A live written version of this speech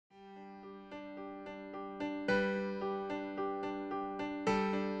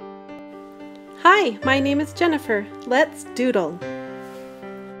Hi, my name is Jennifer. Let's doodle.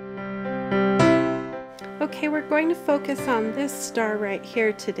 Okay, we're going to focus on this star right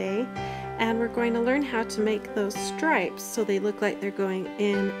here today, and we're going to learn how to make those stripes so they look like they're going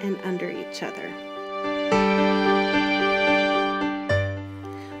in and under each other.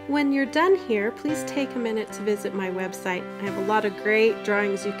 When you're done here, please take a minute to visit my website. I have a lot of great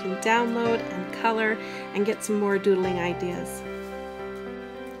drawings you can download and color and get some more doodling ideas.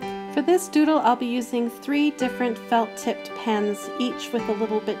 For this doodle, I'll be using 3 different felt-tipped pens, each with a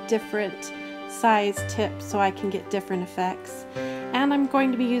little bit different size tip so I can get different effects. And I'm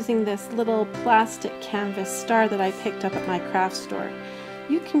going to be using this little plastic canvas star that I picked up at my craft store.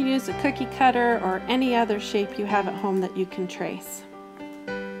 You can use a cookie cutter or any other shape you have at home that you can trace.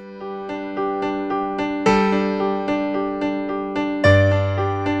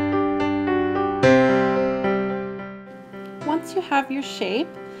 Once you have your shape,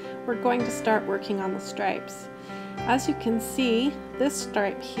 we're going to start working on the stripes. As you can see, this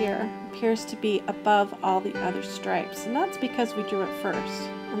stripe here appears to be above all the other stripes, and that's because we drew it first.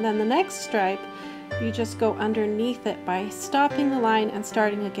 And then the next stripe, you just go underneath it by stopping the line and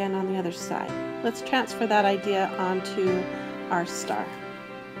starting again on the other side. Let's transfer that idea onto our star.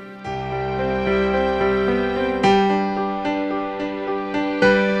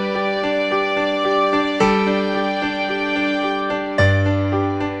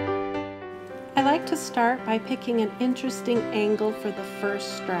 I like to start by picking an interesting angle for the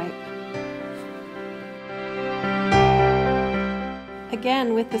first stripe.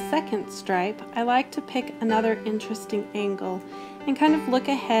 Again, with the second stripe, I like to pick another interesting angle and kind of look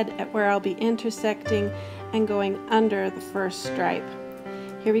ahead at where I'll be intersecting and going under the first stripe.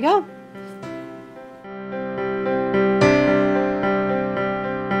 Here we go!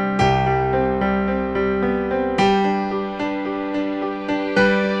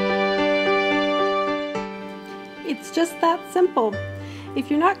 It's just that simple. If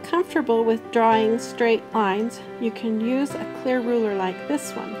you're not comfortable with drawing straight lines, you can use a clear ruler like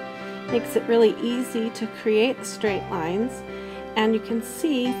this one. It makes it really easy to create the straight lines, and you can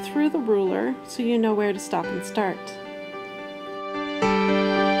see through the ruler so you know where to stop and start.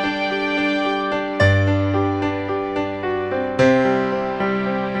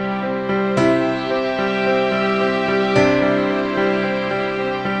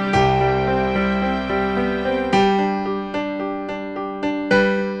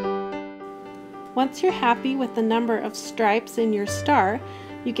 Once you're happy with the number of stripes in your star,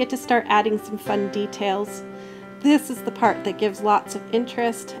 you get to start adding some fun details. This is the part that gives lots of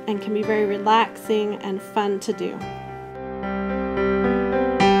interest and can be very relaxing and fun to do.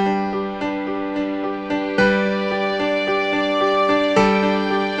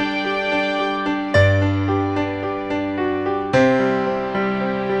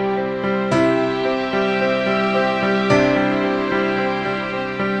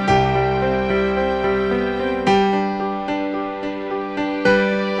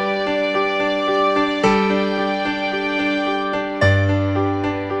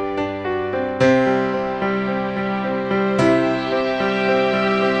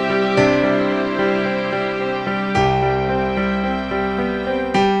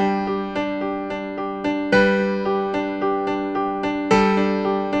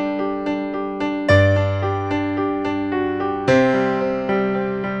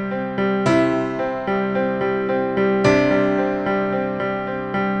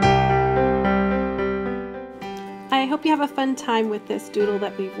 I hope you have a fun time with this doodle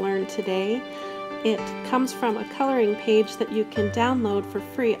that we've learned today. It comes from a coloring page that you can download for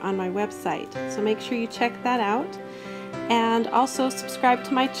free on my website, so make sure you check that out. And also subscribe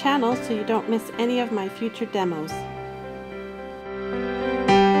to my channel so you don't miss any of my future demos.